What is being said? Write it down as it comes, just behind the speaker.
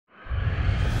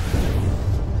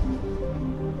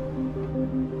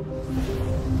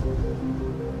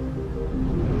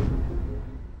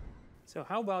So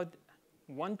how about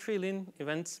 1 trillion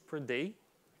events per day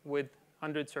with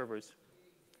 100 servers?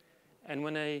 And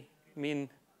when I mean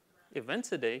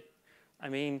events a day, I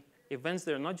mean events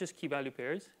that are not just key value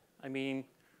pairs. I mean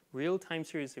real time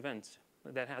series events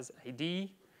that has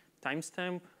ID,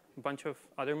 timestamp, a bunch of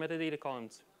other metadata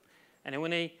columns. And then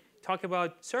when I talk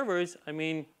about servers, I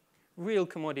mean real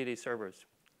commodity servers.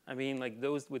 I mean like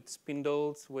those with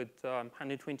spindles, with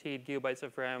 128 gigabytes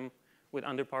of RAM, with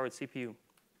underpowered CPU.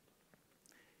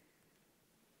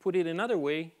 Put it another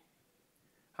way,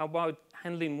 how about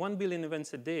handling 1 billion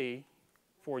events a day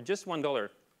for just $1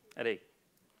 a day?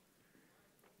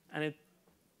 And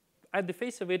at the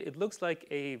face of it, it looks like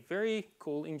a very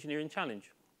cool engineering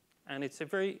challenge. And it's a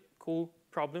very cool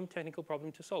problem, technical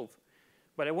problem to solve.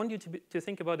 But I want you to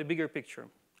think about the bigger picture.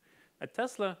 At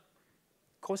Tesla,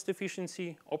 cost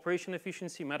efficiency, operation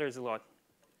efficiency matters a lot.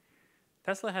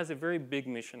 Tesla has a very big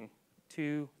mission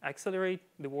to accelerate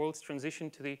the world's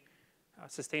transition to the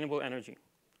sustainable energy.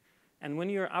 And when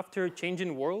you're after changing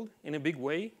the world in a big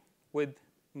way with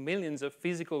millions of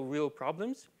physical, real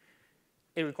problems,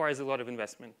 it requires a lot of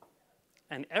investment.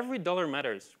 And every dollar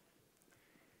matters.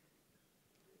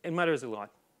 It matters a lot.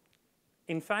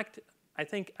 In fact, I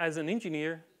think as an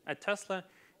engineer at Tesla,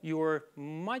 you're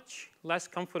much less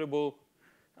comfortable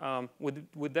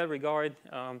with that regard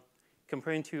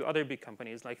comparing to other big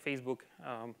companies like Facebook,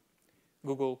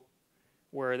 Google,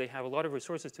 where they have a lot of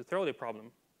resources to throw at the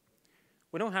problem.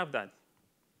 We don't have that.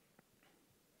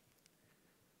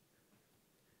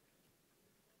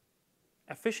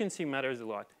 Efficiency matters a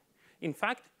lot. In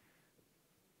fact,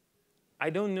 I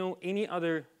don't know any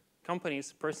other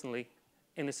companies personally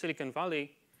in the Silicon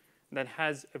Valley that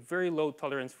has a very low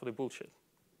tolerance for the bullshit.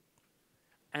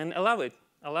 And allow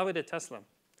it at Tesla,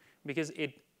 because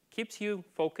it keeps you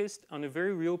focused on the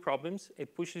very real problems.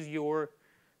 It pushes your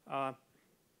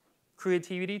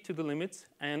creativity to the limits,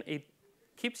 and it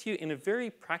keeps you in a very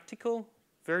practical,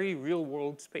 very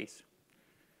real-world space.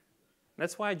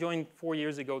 That's why I joined 4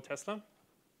 years ago Tesla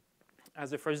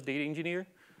as the first data engineer.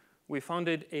 We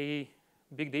founded a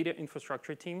big data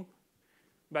infrastructure team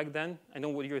back then. I know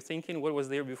what you're thinking, what was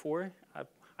there before?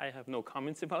 I have no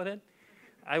comments about it.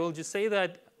 I will just say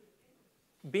that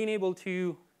being able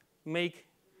to make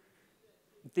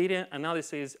data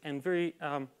analysis and very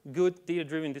good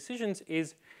data-driven decisions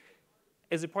is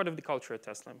a part of the culture at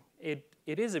Tesla. It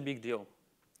is a big deal.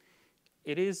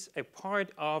 It is a part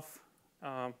of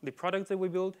the product that we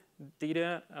build,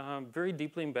 data very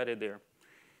deeply embedded there.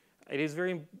 It is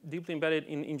very deeply embedded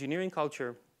in engineering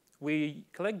culture. We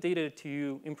collect data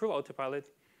to improve autopilot,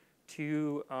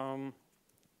 to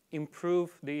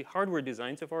improve the hardware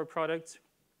designs of our products,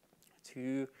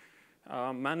 to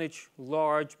manage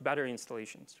large battery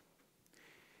installations.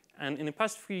 And in the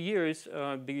past few years,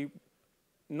 the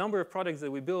number of products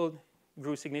that we build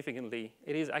grew significantly.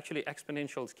 It is actually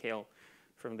exponential scale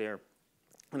from there.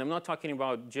 And I'm not talking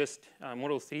about just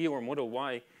Model 3 or Model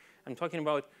Y. I'm talking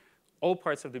about all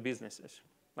parts of the businesses,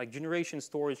 like generation,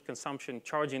 storage, consumption,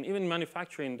 charging, even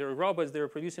manufacturing. There are robots that are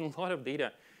producing a lot of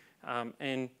data.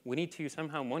 And we need to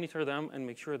somehow monitor them and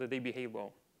make sure that they behave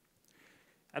well.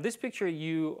 At this picture,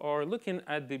 you are looking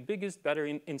at the biggest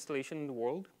battery installation in the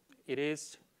world. It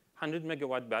is 100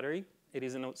 megawatt battery. It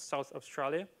is in South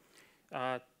Australia.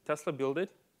 Tesla built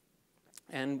it.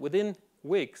 And within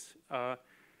weeks,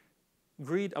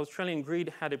 Australian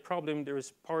grid had a problem. There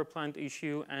was a power plant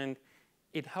issue, and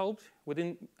it helped.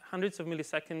 Within hundreds of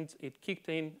milliseconds, it kicked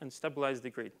in and stabilized the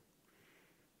grid.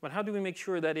 But how do we make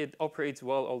sure that it operates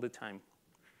well all the time?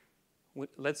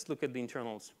 Let's look at the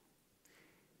internals.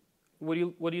 What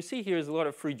you see here is a lot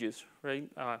of fridges, right?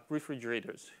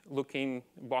 Refrigerators, looking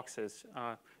boxes.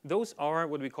 Those are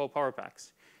what we call power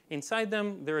packs. Inside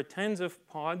them, there are tens of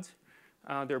pods.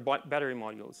 They're battery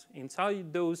modules.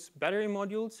 Inside those battery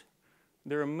modules,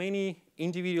 there are many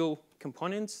individual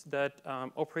components that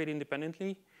operate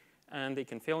independently, and they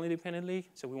can fail independently,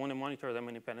 so we want to monitor them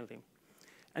independently.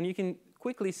 And you can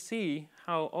quickly see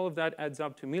how all of that adds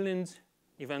up to millions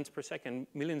events per second,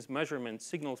 millions measurements,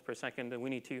 signals per second that we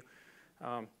need to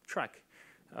track.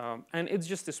 And it's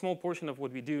just a small portion of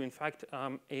what we do. In fact,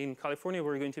 in California,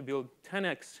 we're going to build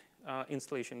 10x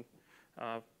installation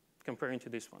comparing to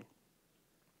this one.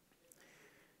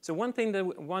 So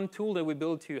one tool that we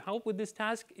build to help with this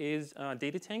task is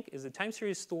Data Tank. It's a time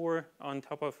series store on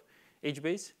top of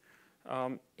HBase.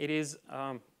 It is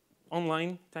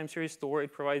online time series store.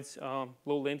 It provides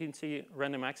low latency,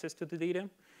 random access to the data.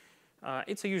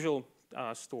 It's a usual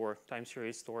store, time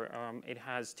series store. It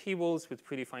has tables with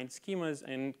predefined schemas,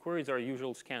 and queries are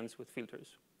usual scans with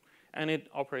filters. And it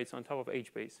operates on top of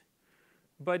HBase.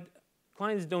 But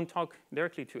clients don't talk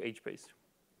directly to HBase.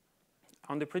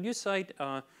 On the produce side,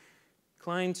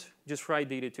 clients just write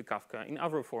data to Kafka in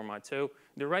Avro format. So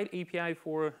the write API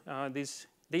for this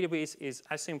database is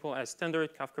as simple as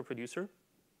standard Kafka producer,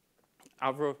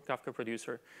 Avro Kafka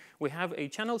producer. We have a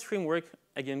channels framework,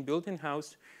 again, built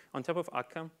in-house on top of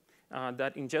Akka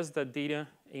that ingests that data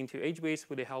into HBase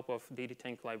with the help of Data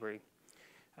Tank library.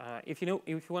 If you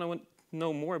want to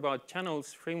know more about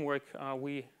channels framework,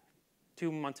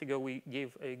 2 months ago, we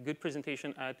gave a good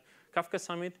presentation at Kafka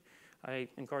Summit. I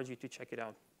encourage you to check it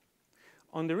out.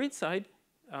 On the read side,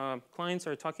 clients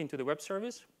are talking to the web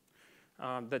service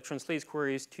that translates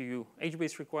queries to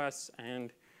HBase requests,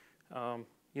 and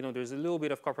there's a little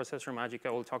bit of coprocessor magic.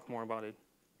 I will talk more about it.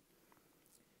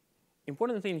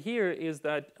 Important thing here is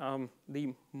that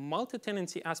the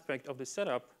multi-tenancy aspect of the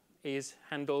setup is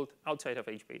handled outside of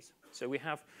HBase. So we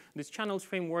have this channels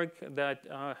framework that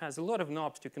has a lot of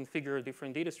knobs to configure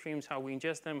different data streams, how we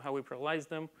ingest them, how we parallelize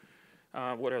them,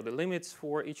 what are the limits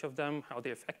for each of them, how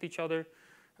they affect each other.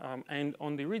 And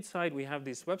on the read side, we have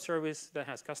this web service that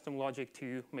has custom logic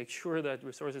to make sure that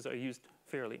resources are used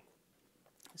fairly.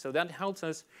 So that helps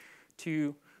us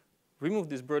to remove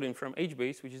this burden from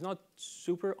HBase, which is not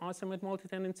super awesome at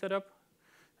multi-tenant setup,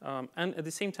 and at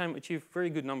the same time achieve very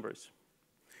good numbers.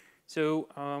 So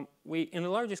in the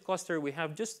largest cluster, we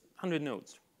have just 100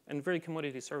 nodes and very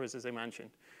commodity service, as I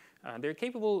mentioned. They're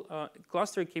capable,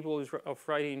 cluster capable of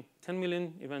writing 10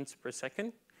 million events per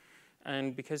second.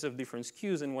 And because of different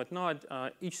SKUs and whatnot,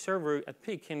 each server at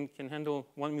peak can handle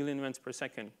 1 million events per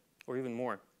second or even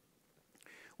more.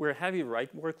 We're a heavy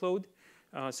write workload,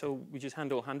 so we just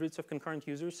handle hundreds of concurrent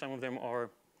users. Some of them are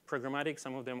programmatic,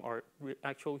 some of them are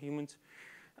actual humans.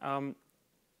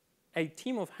 A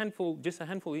team of just a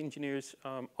handful of engineers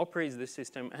operates this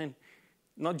system, and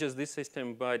not just this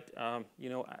system, but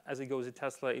as it goes at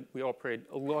Tesla, we operate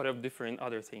a lot of different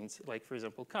other things, like, for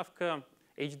example, Kafka,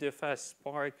 HDFS,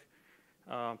 Spark,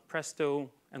 Presto,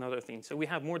 and other things. So we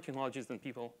have more technologies than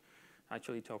people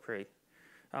actually to operate.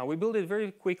 We built it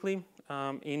very quickly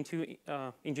into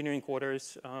engineering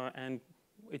quarters, and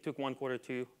it took 1 quarter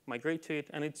to migrate to it,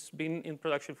 and it's been in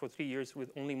production for 3 years with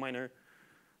only minor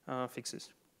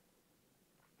fixes.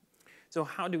 So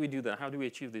how do we do that? How do we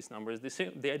achieve these numbers?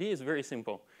 The idea is very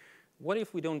simple. What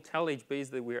if we don't tell HBase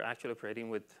that we're actually operating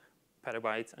with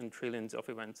petabytes and trillions of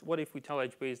events? What if we tell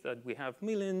HBase that we have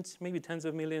millions, maybe tens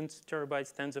of millions,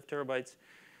 terabytes, tens of terabytes?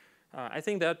 I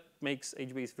think that makes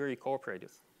HBase very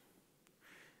cooperative.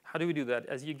 How do we do that?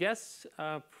 As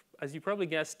you probably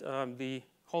guessed, the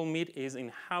whole meat is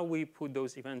in how we put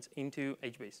those events into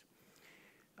HBase.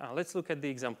 Let's look at the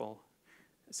example.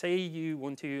 Say you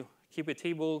want to keep a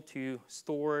table to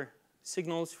store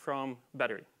signals from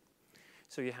battery.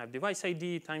 So you have device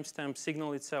ID, timestamp,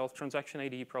 signal itself, transaction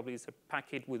ID probably is a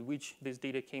packet with which this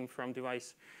data came from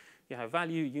device. You have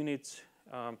value, units.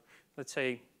 Let's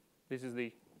say this is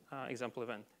the example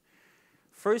event.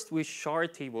 First, we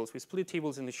shard tables. We split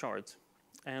tables into shards.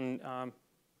 And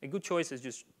a good choice is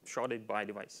just sharded by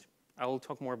device. I will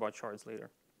talk more about shards later.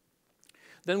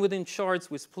 Then within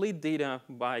shards, we split data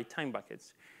by time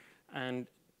buckets. And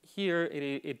here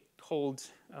it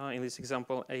holds, in this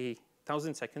example,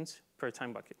 1,000 seconds per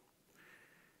time bucket.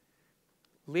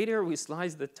 Later, we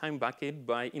slice the time bucket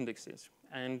by indexes.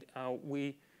 And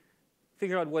we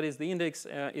figure out what is the index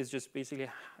is just basically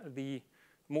the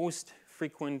most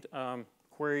frequent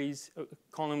queries,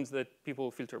 columns that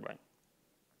people filter by.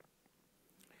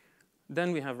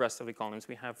 Then we have rest of the columns.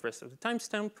 We have rest of the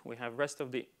timestamp. We have rest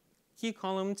of the key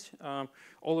columns.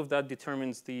 All of that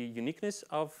determines the uniqueness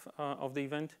of the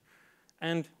event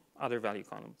and other value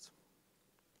columns.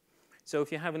 So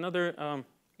if you have another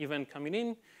event coming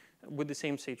in with the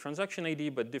same, say, transaction ID,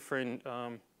 but different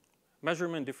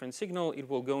measurement, different signal, it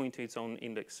will go into its own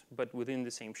index, but within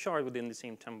the same shard, within the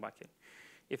same time bucket.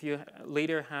 If you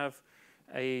later have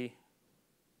a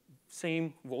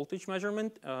same voltage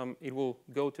measurement, it will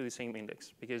go to the same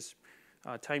index because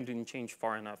time didn't change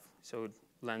far enough, so it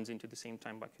lands into the same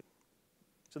time bucket.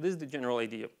 So this is the general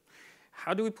idea.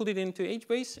 How do we put it into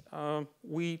HBase?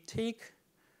 We take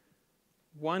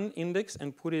one index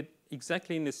and put it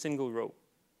exactly in a single row,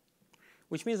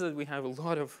 which means that we have a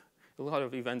lot of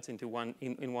events into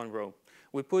in one row.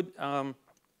 We put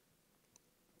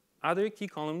other key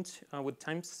columns with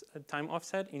time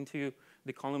offset into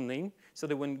the column name, so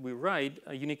that when we write,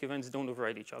 unique events don't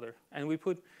override each other. And we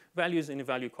put values in a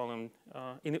value column,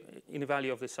 in a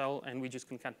value of the cell, and we just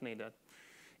concatenate that.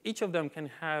 Each of them can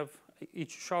have,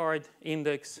 each shard,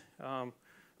 index,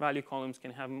 value columns can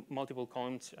have multiple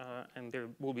columns, and they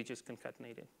will be just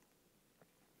concatenated.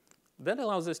 That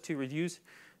allows us to reduce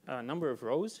number of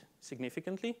rows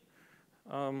significantly.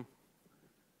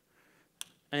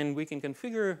 And we can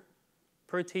configure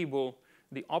per table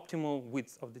the optimal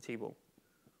width of the table.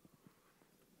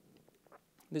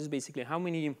 This is basically how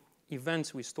many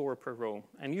events we store per row.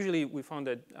 And usually we found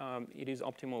that it is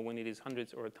optimal when it is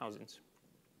hundreds or thousands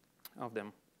of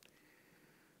them.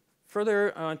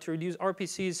 Further, to reduce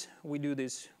RPCs, we do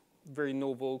this very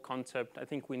novel concept. I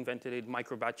think we invented it,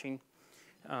 micro-batching.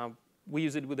 We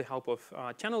use it with the help of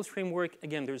channels framework.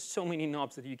 Again, there's so many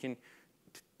knobs that you can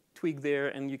tweak there,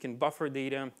 and you can buffer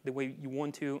data the way you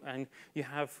want to. And you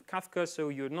have Kafka, so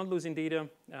you're not losing data.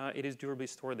 It is durably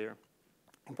stored there.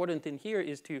 Important thing here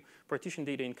is to partition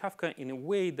data in Kafka in a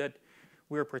way that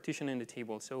we're partitioning the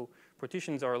table. So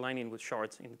partitions are aligning with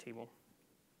shards in the table.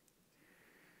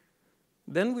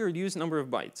 Then we reduce number of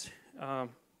bytes.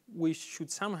 We should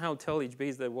somehow tell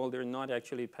HBase that, well, they're not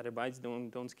actually petabytes.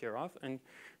 Don't scare off. And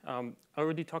I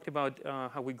already talked about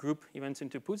how we group events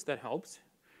into puts. That helps.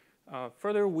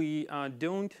 Further, we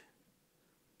don't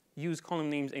use column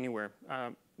names anywhere.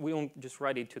 We don't just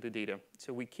write it to the data.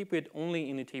 So we keep it only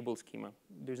in the table schema.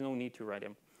 There's no need to write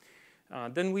them.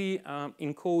 Then we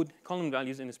encode column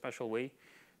values in a special way.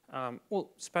 Well,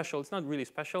 special, it's not really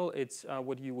special. It's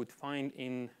what you would find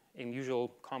in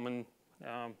usual common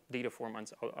data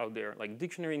formats out there, like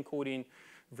dictionary encoding,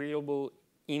 variable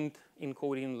int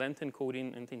encoding, length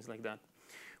encoding, and things like that.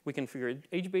 We configure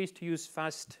HBase to use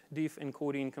fast diff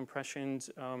encoding compressions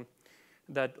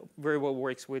that very well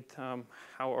works with how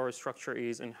our structure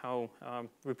is and how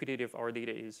repetitive our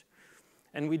data is.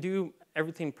 And we do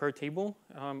everything per table.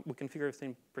 We configure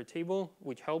everything per table,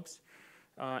 which helps.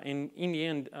 And in the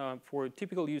end, for a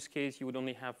typical use case, you would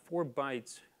only have 4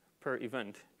 bytes per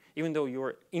event, even though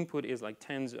your input is like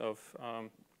tens of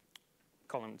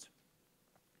columns.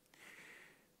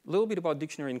 A little bit about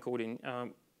dictionary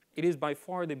encoding. It is by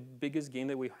far the biggest gain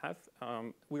that we have.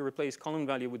 We replace column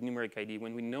value with numeric ID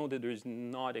when we know that there's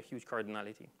not a huge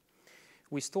cardinality.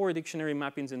 We store dictionary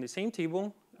mappings in the same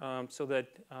table so that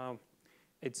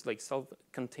it's like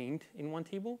self-contained in one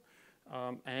table.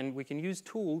 And we can use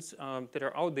tools that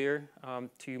are out there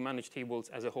to manage tables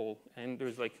as a whole. And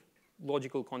there's like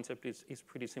logical concept is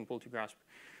pretty simple to grasp.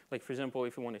 Like, for example,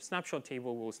 if we want a snapshot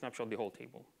table, we'll snapshot the whole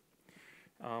table.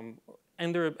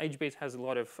 And HBase has a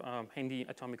lot of handy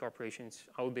atomic operations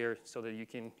out there so that you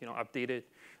can update it,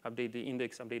 update the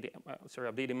index,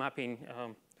 update the mapping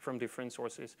from different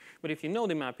sources. But if you know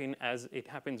the mapping, as it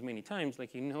happens many times,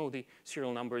 like you know the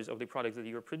serial numbers of the products that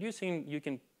you're producing, you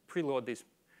can preload this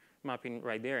mapping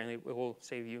right there, and it will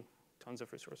save you tons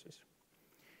of resources.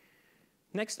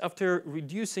 Next, after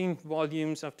reducing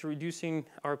volumes, after reducing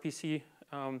RPC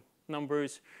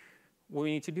numbers, what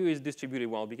we need to do is distribute it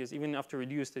well, because even after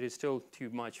reduced, it is still too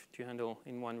much to handle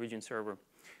in one region server.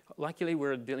 Luckily,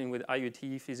 we're dealing with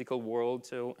IoT, physical world,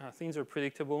 so things are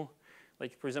predictable.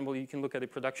 Like, for example, you can look at the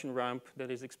production ramp that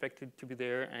is expected to be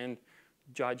there and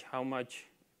judge how much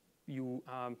you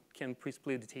can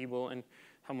pre-split the table and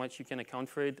how much you can account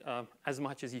for it, as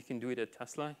much as you can do it at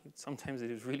Tesla. Sometimes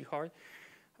it is really hard.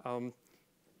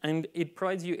 And it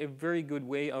provides you a very good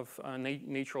way of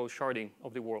natural sharding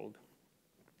of the world.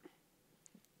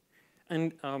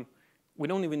 And we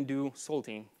don't even do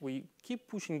salting. We keep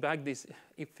pushing back this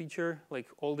feature like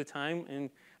all the time, and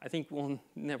I think we'll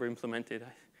never implement it,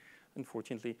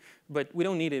 unfortunately. But we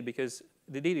don't need it because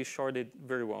the data is sharded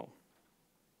very well.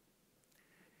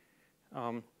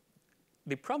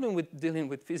 The problem with dealing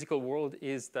with physical world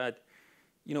is that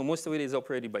most of it is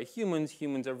operated by humans.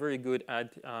 Humans are very good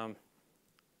at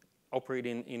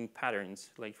operating in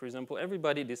patterns. Like, for example,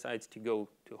 everybody decides to go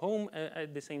to home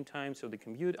at the same time, so the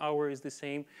commute hour is the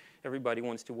same. Everybody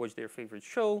wants to watch their favorite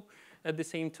show at the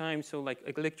same time, so like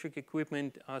electric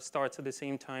equipment starts at the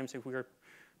same time. So if we're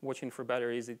watching for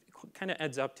batteries, it kind of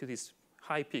adds up to these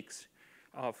high peaks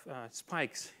of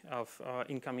spikes of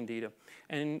incoming data.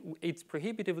 And it's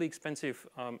prohibitively expensive,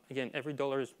 again, every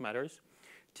dollar matters,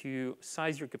 to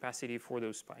size your capacity for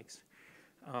those spikes.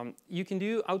 You can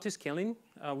do auto-scaling,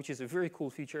 which is a very cool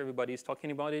feature. Everybody is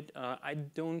talking about it. I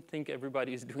don't think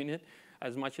everybody is doing it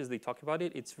as much as they talk about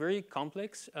it. It's very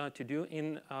complex to do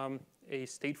in a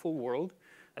stateful world,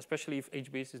 especially if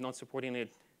HBase is not supporting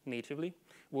it natively.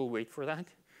 We'll wait for that.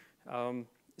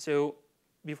 So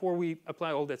before we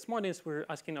apply all that smartness, we're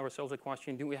asking ourselves a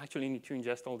question: do we actually need to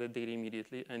ingest all that data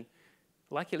immediately? And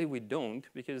luckily, we don't,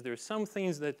 because there are some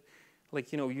things that,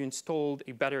 like, you installed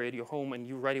a battery at your home and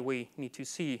you right away need to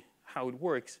see how it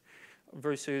works,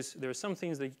 versus there are some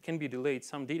things that can be delayed.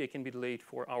 Some data can be delayed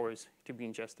for hours to be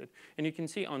ingested. And you can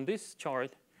see on this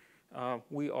chart,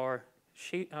 we are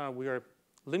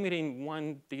limiting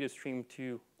one data stream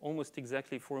to almost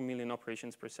exactly 4 million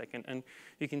operations per second. And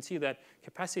you can see that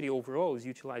capacity overall is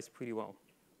utilized pretty well.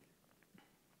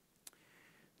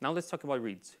 Now let's talk about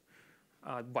reads.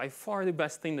 By far the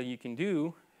best thing that you can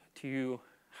do to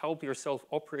help yourself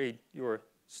operate your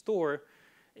store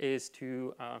is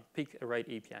to pick a right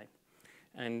API.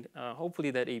 And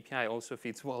hopefully that API also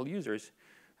fits well users.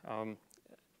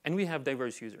 And we have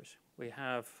diverse users. We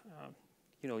have,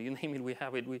 you name it, we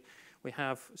have it. We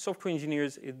have software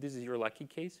engineers. This is your lucky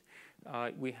case.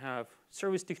 We have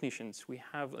service technicians. We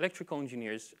have electrical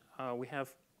engineers. We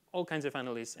have all kinds of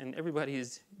analysts. And everybody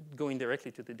is going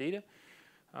directly to the data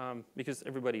because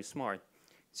everybody is smart.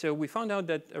 So we found out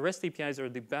that REST APIs are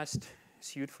the best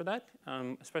suit for that,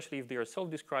 especially if they are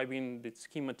self-describing. The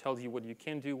schema tells you what you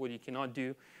can do, what you cannot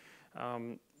do.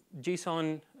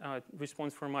 JSON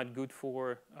response format, good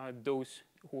for those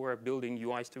who are building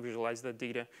UIs to visualize that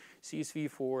data. CSV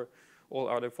for all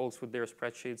other folks with their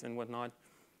spreadsheets and whatnot.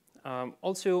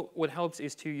 Also, what helps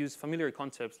is to use familiar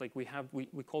concepts. Like we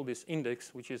call this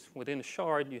index, which is within a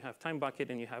shard. You have time bucket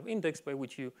and you have index by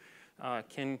which you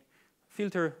can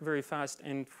filter very fast.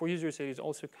 And for users, it is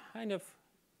also kind of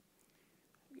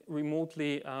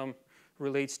remotely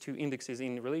relates to indexes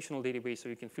in relational database, so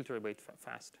you can filter a bit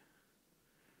fast.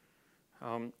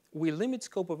 We limit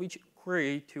scope of each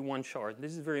query to one shard.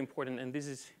 This is very important, and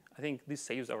I think this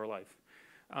saves our life.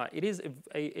 It is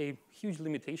a huge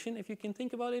limitation if you can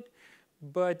think about it,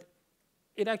 but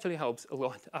it actually helps a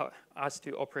lot us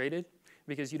to operate it,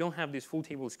 because you don't have these full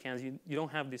table scans. You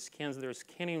don't have these scans that are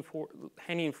scanning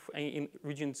in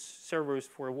region servers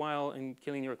for a while and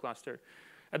killing your cluster.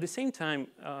 At the same time,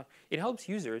 it helps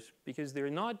users because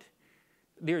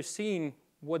they're seeing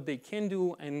what they can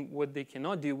do and what they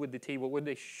cannot do with the table, what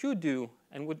they should do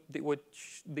and what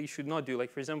they should not do.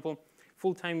 Like, for example,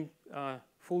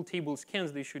 full table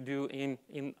scans they should do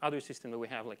in other systems that we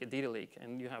have, like a data lake.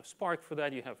 And you have Spark for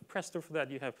that, you have Presto for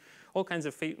that, you have all kinds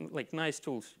of nice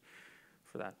tools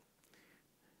for that.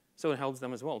 So it helps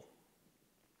them as well.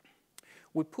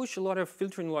 We push a lot of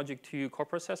filtering logic to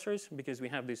coprocessors because we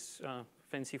have this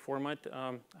fancy format,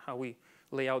 how we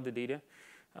lay out the data.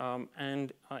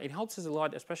 And it helps us a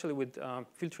lot, especially with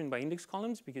filtering by index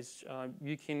columns, because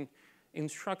you can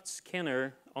instruct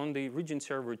scanner on the region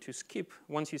server to skip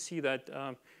once you see that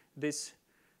this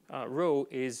row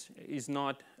is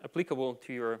not applicable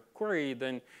to your query.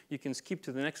 Then you can skip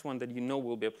to the next one that you know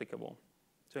will be applicable.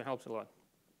 So it helps a lot.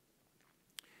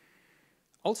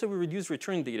 Also, we reduce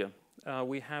return data.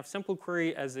 We have sample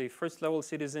query as a first-level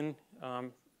citizen. A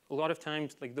lot of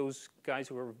times, like those guys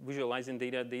who are visualizing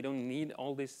data, they don't need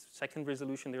all this second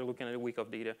resolution. They're looking at a week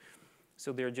of data.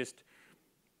 So they're just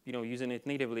using it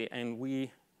natively. And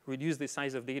we reduce the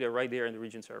size of data right there in the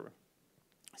region server.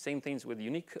 Same things with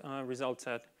unique result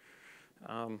set.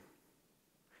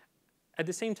 At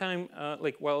the same time,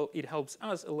 while it helps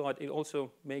us a lot, it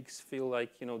also makes feel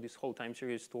like this whole time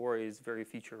series store is very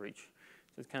feature-rich.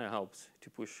 So it kind of helps to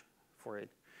push for it.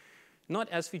 Not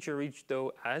as feature-rich,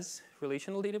 though, as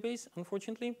relational database,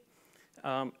 unfortunately.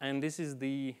 And this is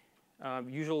the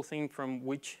usual thing from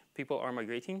which people are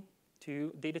migrating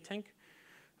to Data Tank.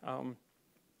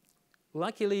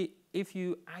 Luckily, if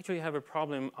you actually have a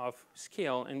problem of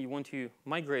scale and you want to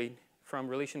migrate from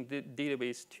relational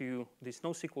database to this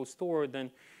NoSQL store, then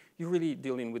you're really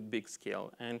dealing with big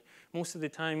scale. And most of the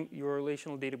time, your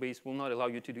relational database will not allow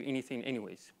you to do anything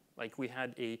anyways. Like we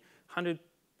had a 100+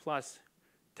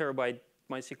 terabyte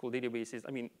MySQL databases.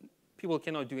 I mean, people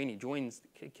cannot do any joins,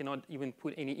 cannot even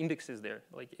put any indexes there.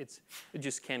 Like it's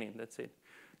just scanning, that's it.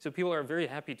 So people are very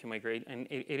happy to migrate, and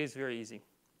it is very easy.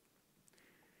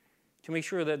 To make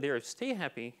sure that they stay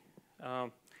happy,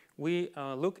 we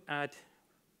look at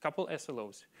a couple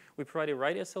SLOs. We provide a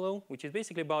write SLO, which is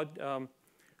basically about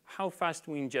how fast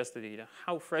we ingest the data,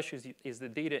 how fresh is the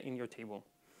data in your table.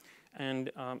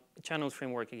 And channels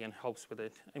framework, again, helps with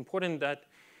it. Important that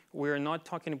we're not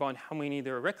talking about how many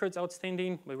there are records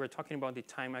outstanding, but we're talking about the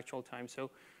time, actual time. So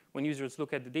when users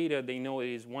look at the data, they know it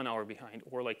is 1 hour behind,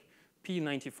 or like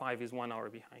P95 is 1 hour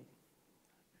behind.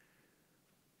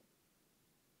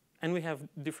 And we have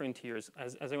different tiers.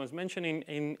 As I was mentioning,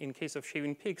 in case of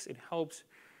shaving pigs, it helps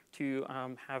to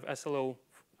have SLO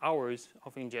hours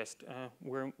of ingest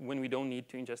when we don't need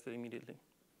to ingest it immediately.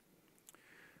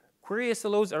 Query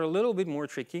SLOs are a little bit more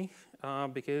tricky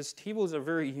because tables are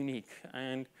very unique,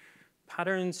 and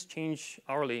patterns change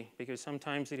hourly because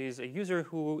sometimes it is a user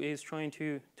who is trying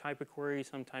to type a query,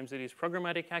 sometimes it is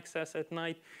programmatic access at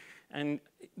night, and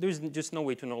there's just no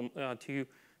way to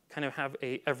kind of have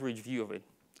an average view of it.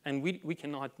 And we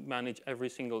cannot manage every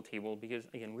single table because,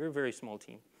 again, we're a very small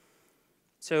team.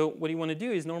 So what you want to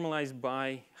do is normalize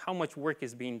by how much work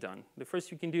is being done. The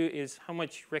first you can do is how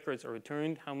much records are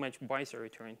returned, how much bytes are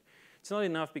returned. It's not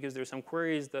enough because there are some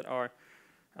queries that are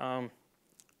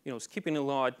skipping a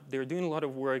lot. They're doing a lot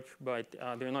of work, but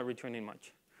they're not returning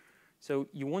much. So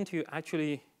you want to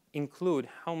actually include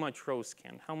how much rows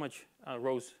scanned, how much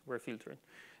rows were filtered.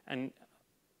 And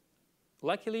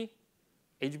luckily,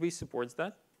 HBase supports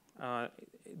that.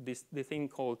 The thing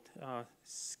called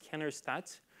scanner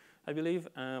stats, I believe.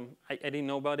 I didn't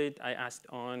know about it. I asked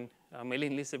on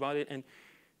mailing list about it. And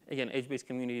again, HBase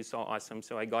community is so awesome.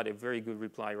 So I got a very good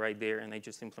reply right there, and I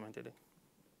just implemented it.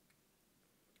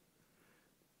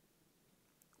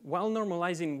 While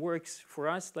normalizing works for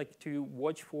us, like to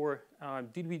watch for,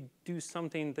 did we do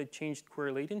something that changed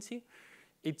query latency?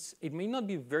 It may not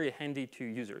be very handy to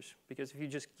users, because if you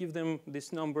just give them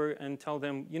this number and tell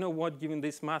them, you know what, given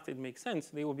this math, it makes sense,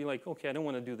 they will be like, OK, I don't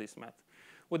want to do this math.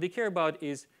 What they care about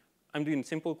is, I'm doing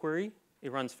simple query,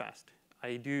 it runs fast.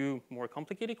 I do more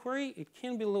complicated query, it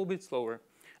can be a little bit slower.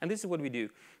 And this is what we do.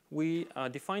 We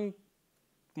define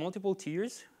multiple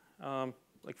tiers.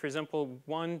 Like, for example,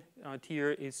 one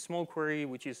tier is small query,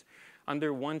 which is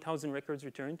under 1,000 records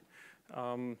returned,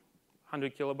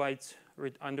 100 kilobytes,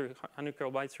 under 100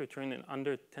 kilobytes returned, and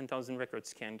under 10,000 records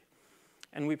scanned.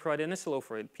 And we provide an SLO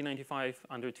for it, P95,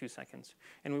 under 2 seconds.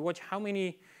 And we watch how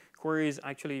many queries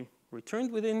actually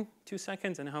returned within 2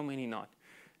 seconds and how many not.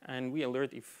 And we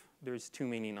alert if there's too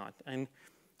many not. And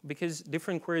because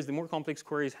different queries, the more complex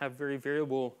queries have very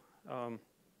variable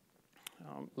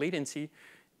latency,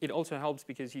 it also helps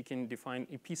because you can define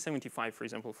a P75, for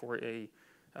example, for a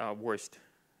worst,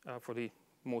 for the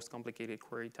most complicated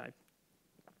query type.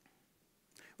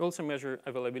 We also measure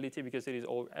availability because it is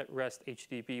all at REST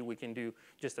HTTP. We can do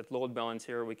just at load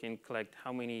balancer. We can collect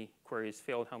how many queries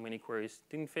failed, how many queries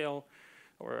didn't fail,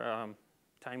 or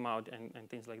timeout and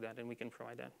things like that. And we can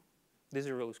provide that. This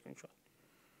is a real screenshot.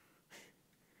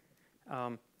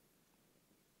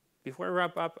 Before I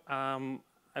wrap up,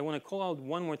 I want to call out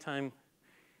one more time.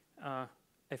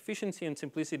 Efficiency and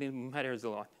simplicity matters a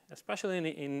lot,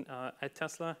 especially at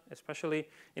Tesla, especially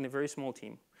in a very small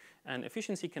team. And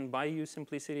efficiency can buy you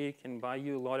simplicity, can buy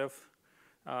you a lot of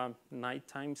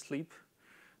nighttime sleep.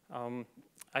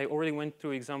 I already went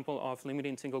through an example of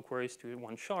limiting single queries to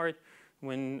one shard.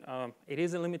 When it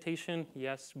is a limitation,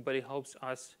 yes, but it helps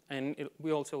us. And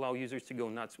we also allow users to go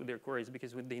nuts with their queries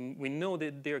because we know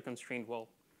that they're constrained well.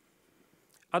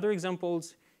 Other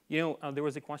examples, there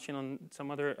was a question on some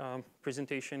other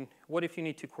presentation. What if you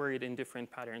need to query it in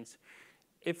different patterns?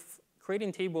 If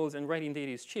creating tables and writing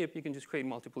data is cheap, you can just create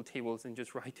multiple tables and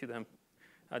just write to them,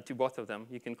 to both of them.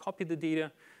 You can copy the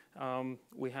data.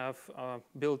 We have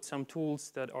built some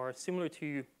tools that are similar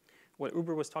to what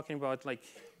Uber was talking about, like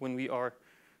when we are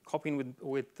copying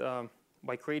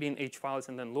by creating H files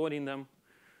and then loading them,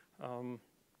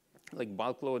 like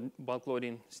bulk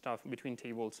loading stuff between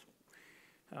tables.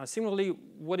 Similarly,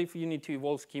 what if you need to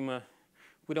evolve schema?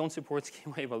 We don't support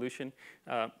schema evolution.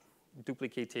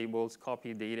 Duplicate tables,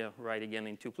 copy data, write again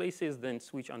in 2 places, then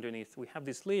switch underneath. We have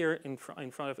this layer in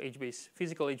front of HBase,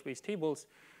 physical HBase tables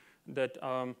that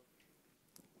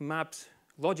maps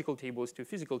logical tables to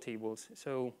physical tables.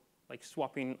 So like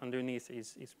swapping underneath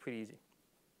is pretty easy.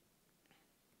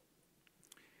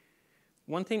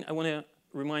 One thing I want to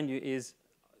remind you is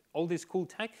all this cool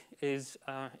tech is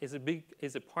a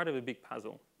part of a big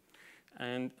puzzle.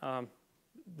 And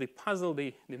the puzzle,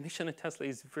 the mission at Tesla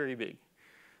is very big.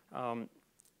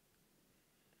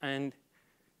 And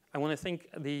I want to thank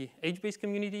the HBase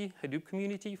community, Hadoop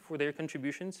community for their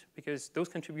contributions, because those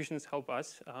contributions help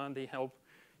us. They help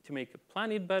to make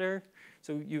Planet better.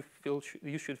 So you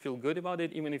should feel good about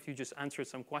it, even if you just answer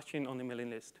some question on the mailing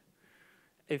list.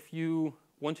 If you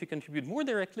want to contribute more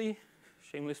directly,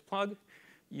 shameless plug,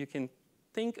 you can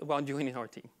think about joining our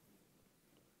team.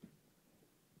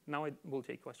 Now I will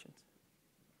take questions.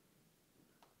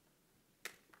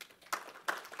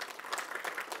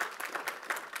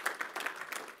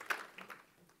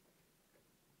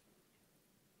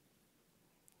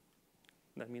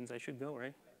 That means I should go,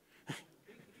 right? Could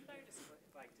you just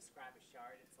describe a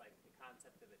shard? It's like the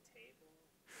concept of a table?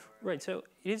 Right, so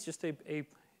it is just a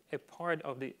part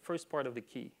of the first part of the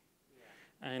key.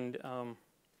 Yeah. And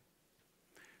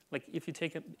like if you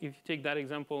take that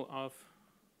example of,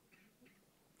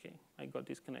 okay, I got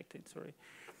disconnected, sorry.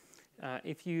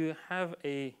 If you have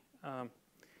a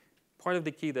part of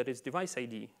the key that is device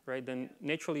ID, right, then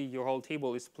naturally your whole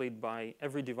table is split by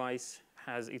every device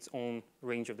has its own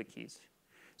range of the keys.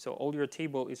 So all your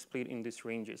table is split in these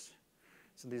ranges.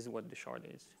 So this is what the shard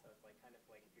is. So it's like kind of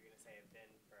like if you're going to say a VIN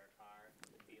for a car,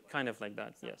 it would be like kind of like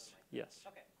that, yes, like yes.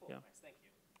 Okay, cool, yeah. Nice, thank you.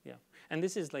 Yeah, and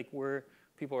this is like where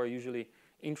people are usually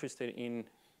interested in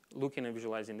looking and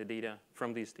visualizing the data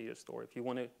from this data store. If you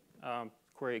want to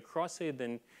query across it,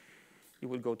 then you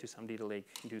will go to some data lake,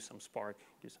 do some Spark,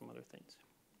 do some other things.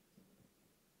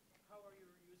 How are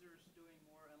your users doing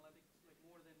more analytics, like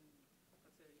more than,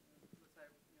 let's say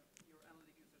your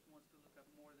analytic users wants to look at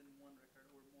more than one record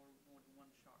or more than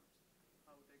one shard?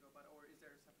 How would they go about it? Or is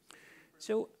there a separate system?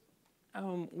 So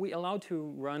we allow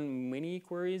to run many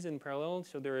queries in parallel.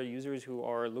 So there are users who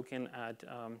are looking at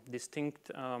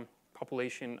distinct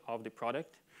population of the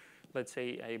product. Let's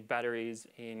say a batteries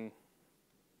in,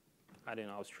 I don't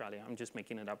know, Australia. I'm just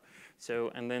making it up.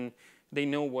 So, and then they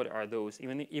know what are those.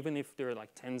 Even if there are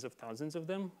like tens of thousands of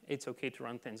them, it's okay to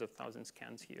run tens of thousands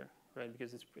scans here, right?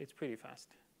 Because it's pretty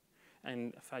fast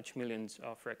and fetch millions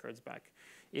of records back.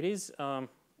 It is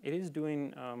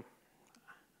doing, I'm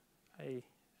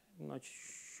not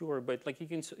sure, but like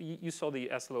you saw the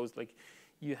SLOs, like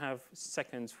you have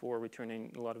seconds for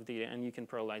returning a lot of data, and you can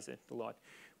parallelize it a lot.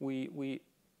 We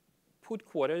put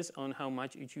quotas on how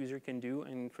much each user can do,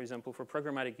 and for example, for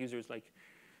programmatic users, like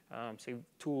say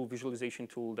visualization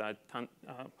tool that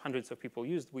hundreds of people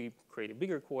used, we create a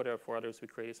bigger quota. For others, we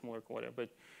create a smaller quota. But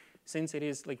since it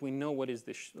is like we know what is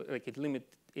the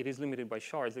it is limited by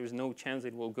shards, there is no chance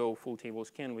it will go full table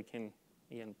scan. We can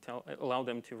again allow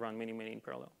them to run many in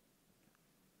parallel.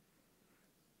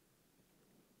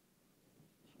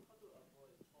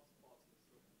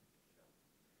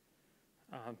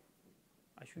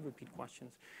 I should repeat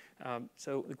questions.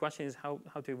 So the question is how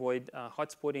to avoid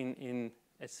hotspotting in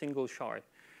a single shard.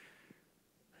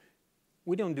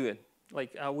 We don't do it.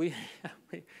 Like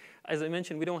as I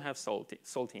mentioned, we don't have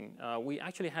salting. We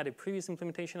actually had a previous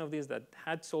implementation of this that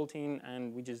had salting,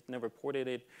 and we just never ported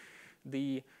it.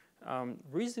 The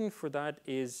reason for that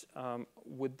is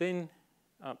within.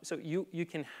 So you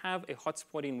can have a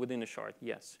hotspotting within a shard,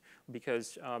 yes,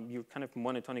 because you kind of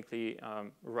monotonically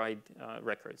write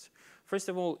records. First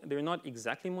of all, they're not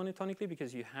exactly monotonically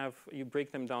because you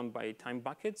break them down by time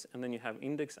buckets, and then you have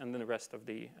index, and then the rest of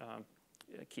the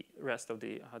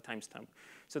timestamp.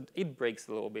 So it breaks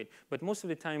a little bit, but most of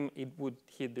the time it would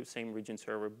hit the same region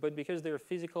server. But because they're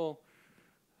physical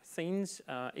things,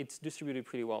 it's distributed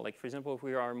pretty well. Like for example, if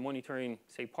we are monitoring,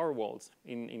 say, power walls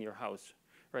in your house.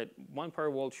 Right, one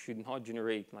power wall should not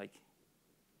generate like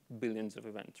billions of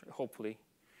events. Hopefully,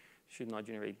 should not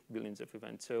generate billions of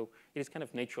events. So it is kind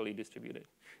of naturally distributed,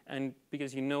 and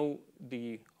because you know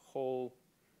the whole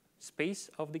space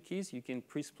of the keys, you can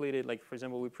pre-split it. Like for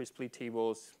example, we pre-split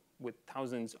tables with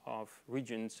thousands of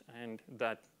regions, and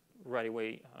that right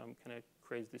away kind of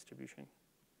creates distribution.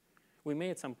 We may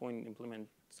at some point implement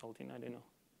salting. I don't know.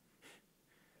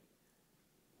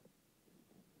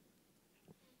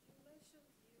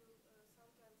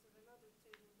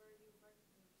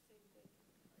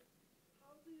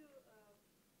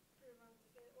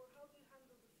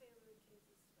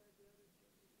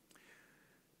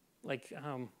 Like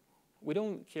we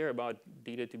don't care about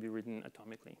data to be written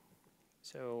atomically,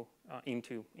 so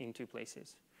into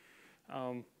places.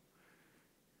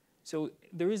 So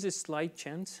there is a slight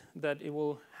chance that it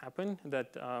will happen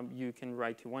that you can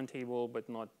write to one table but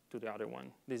not to the other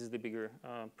one. This is the bigger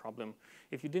problem.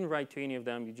 If you didn't write to any of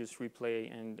them, you just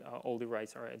replay, and all the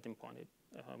writes are idempotent.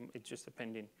 It's just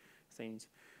appending things.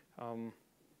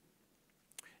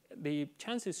 The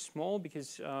chance is small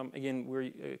because, again,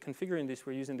 we're configuring this.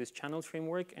 We're using this channels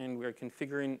framework, and we're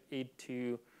configuring it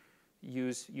to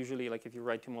use, usually, like if you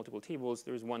write to multiple tables,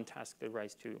 there's one task that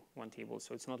writes to one table.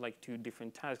 So it's not like two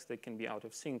different tasks that can be out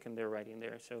of sync, and they're writing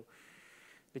there. So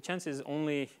the chance is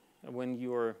only when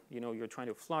you're trying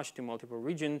to flush to multiple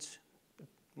region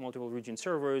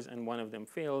servers, and one of them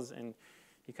fails, and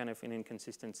you kind of in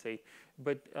inconsistent state.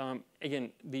 But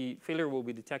again, the failure will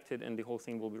be detected, and the whole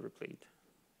thing will be replayed.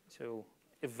 So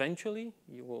eventually,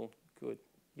 you'll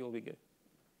be good.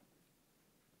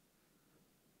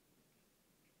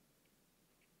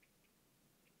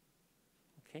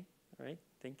 Okay, all right,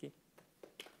 thank you.